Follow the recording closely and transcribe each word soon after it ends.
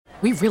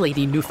We really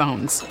need new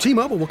phones.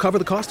 T-Mobile will cover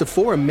the cost of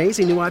 4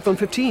 amazing new iPhone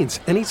 15s,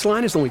 and each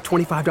line is only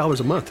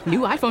 $25 a month. New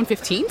iPhone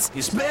 15s?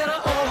 It's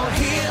better over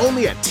here.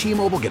 Only at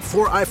T-Mobile, get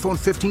 4 iPhone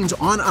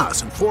 15s on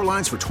us and 4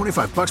 lines for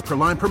 $25 per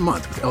line per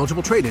month with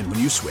eligible trade-in when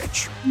you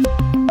switch.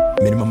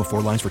 Minimum of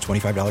 4 lines for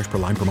 $25 per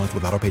line per month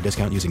with autopay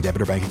discount using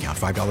debit or bank account.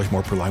 $5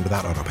 more per line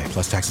without autopay,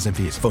 plus taxes and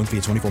fees. Phone fee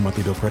at 24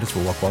 monthly bill credits for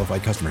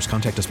well-qualified customers.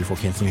 Contact us before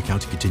canceling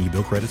account to continue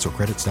bill credits or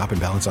credit stop and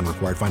balance on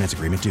required finance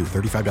agreement due.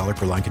 $35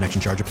 per line connection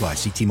charge applies.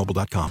 See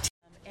T-Mobile.com.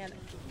 And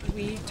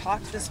we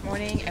talked this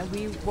morning and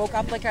we woke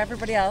up like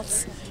everybody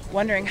else,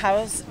 wondering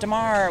how's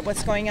DeMar,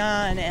 what's going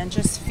on, and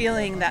just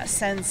feeling that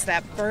sense,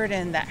 that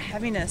burden, that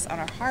heaviness on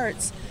our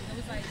hearts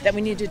that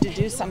we needed to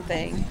do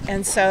something.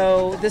 And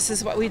so this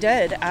is what we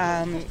did.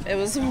 It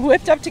was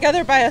whipped up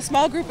together by a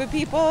small group of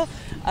people,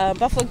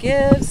 Buffalo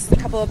Gives, a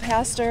couple of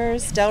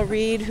pastors, Del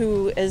Reed,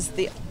 who is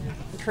the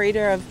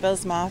creator of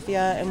Bills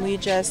Mafia, and we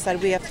just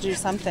said we have to do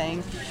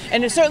something.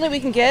 And certainly we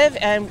can give,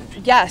 and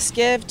yes,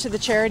 give to the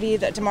charity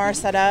that DeMar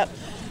set up,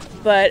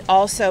 but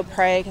also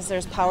pray, because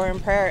there's power in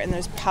prayer and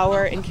there's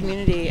power in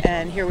community,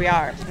 and here we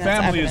are.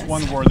 Family is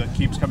one word that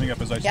keeps coming up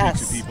as I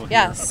speak to people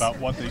here about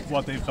what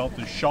they felt,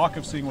 the shock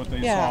of seeing what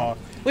they saw.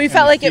 Well, you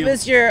felt like it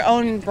was your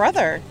own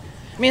brother.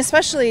 I mean,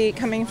 especially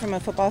coming from a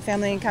football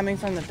family and coming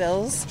from the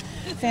Bills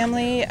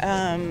family,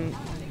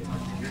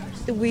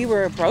 we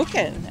were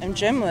broken, and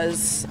Jim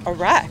was a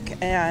wreck,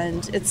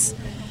 and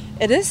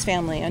it is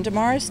family, and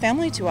DeMar is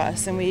family to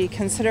us, and we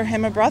consider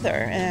him a brother.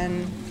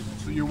 And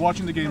so you're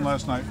watching the game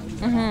last night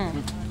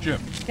with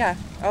Jim. Yeah.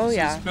 Oh,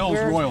 yeah. This is Bill's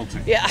royalty.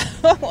 Yeah.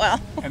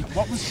 Well. And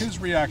what was his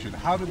reaction?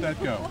 How did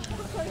that go?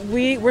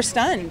 We were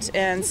stunned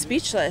and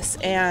speechless,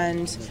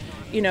 and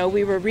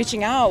we were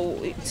reaching out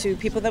to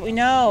people that we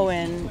know,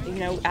 and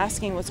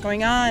asking what's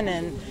going on,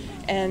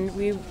 and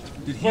we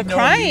were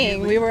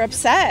crying. We were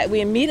upset.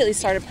 We immediately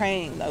started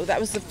praying, though.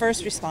 That was the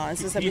first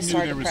response, is that we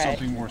started to pray. He knew there was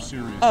something more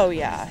serious. Oh,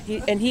 yeah.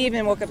 He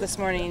even woke up this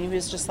morning and he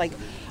was just like,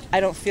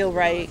 I don't feel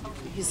right.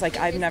 He's like,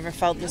 I've never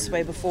felt this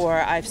way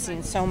before. I've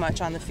seen so much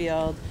on the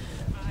field.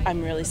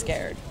 I'm really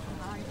scared.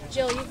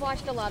 Jill, you've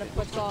watched a lot of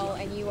football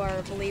and you are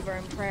a believer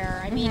in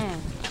prayer. I mean,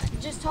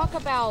 just talk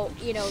about,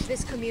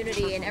 this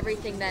community and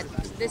everything that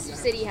this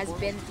city has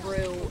been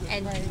through,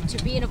 and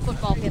to be in a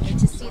football family,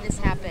 to see this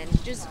happen.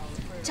 Just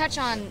touch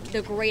on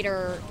the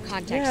greater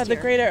context. Yeah, the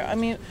greater,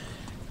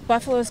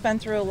 Buffalo's been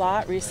through a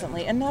lot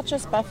recently, and not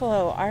just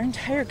Buffalo, our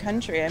entire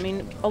country. I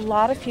mean, a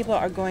lot of people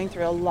are going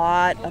through a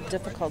lot of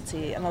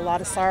difficulty and a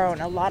lot of sorrow and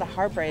a lot of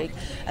heartbreak,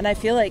 and I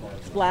feel like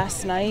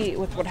last night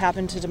with what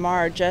happened to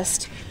DeMar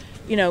just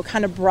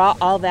kind of brought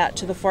all that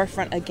to the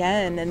forefront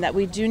again, and that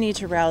we do need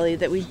to rally,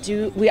 that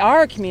we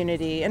are a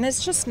community, and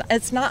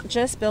it's not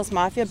just Bills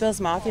Mafia.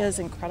 Bills Mafia is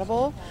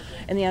incredible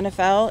in the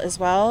NFL as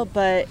well,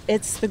 but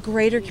it's the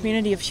greater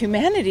community of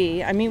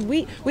humanity. I mean,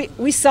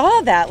 we saw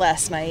that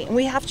last night, and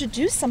we have to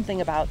do something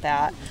about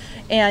that.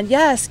 And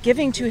yes,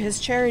 giving to his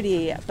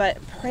charity, but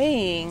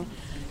praying.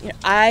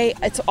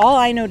 It's all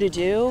I know to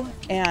do,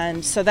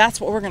 and so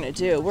that's what we're going to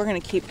do. We're going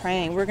to keep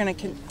praying. We're going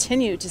to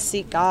continue to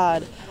seek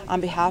God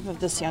on behalf of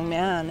this young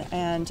man,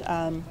 and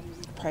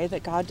pray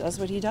that God does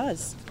what he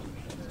does.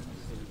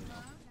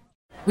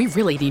 We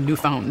really need new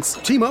phones.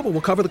 T-Mobile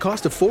will cover the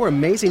cost of 4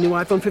 amazing new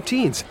iPhone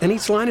 15s, and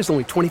each line is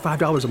only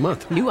 $25 a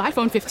month. New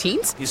iPhone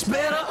 15s? It's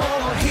better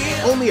over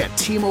here. Only at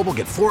T-Mobile,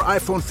 get 4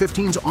 iPhone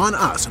 15s on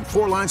us and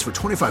 4 lines for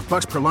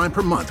 $25 per line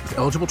per month with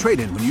eligible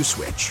trade-in when you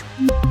switch.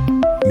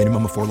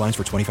 Minimum of 4 lines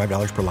for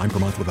 $25 per line per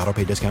month with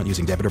autopay discount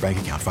using debit or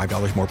bank account.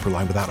 $5 more per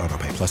line without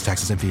autopay, plus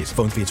taxes and fees.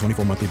 Phone fee at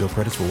 24 monthly bill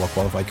credits for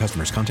well-qualified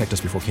customers. Contact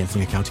us before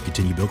canceling account to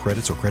continue bill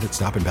credits or credit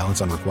stop and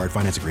balance on required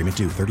finance agreement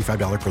due.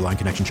 $35 per line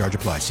connection charge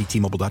applies. See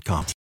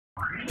T-Mobile.com.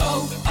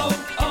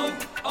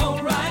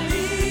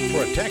 O'Reilly.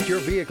 Protect your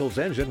vehicle's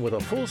engine with a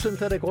full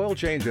synthetic oil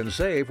change and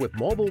save with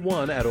Mobil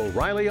 1 at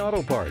O'Reilly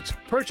Auto Parts.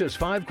 Purchase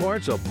 5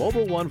 quarts of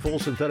Mobil 1 full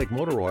synthetic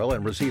motor oil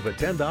and receive a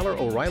 $10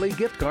 O'Reilly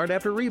gift card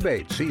after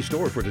rebate. See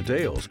store for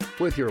details.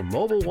 With your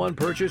Mobil 1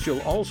 purchase,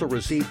 you'll also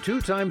receive 2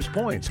 times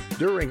points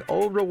during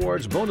O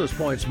Rewards Bonus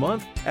Points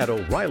Month at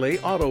O'Reilly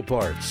Auto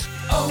Parts.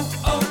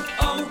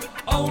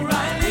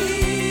 O'Reilly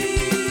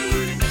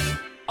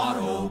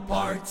Auto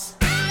Parts.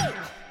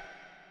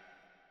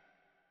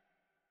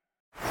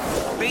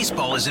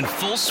 Baseball is in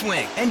full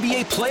swing.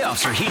 NBA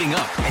playoffs are heating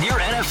up, and your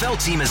NFL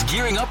team is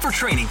gearing up for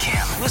training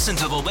camp. Listen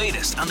to the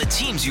latest on the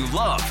teams you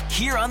love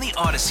here on the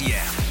Odyssey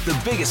app. The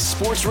biggest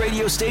sports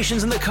radio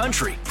stations in the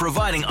country,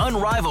 providing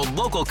unrivaled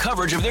local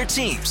coverage of their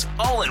teams,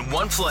 all in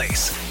one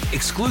place.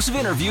 Exclusive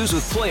interviews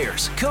with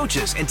players,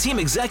 coaches, and team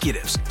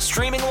executives,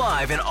 streaming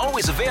live and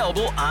always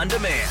available on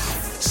demand.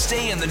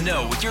 Stay in the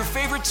know with your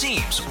favorite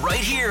teams right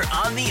here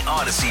on the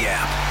Odyssey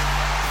app.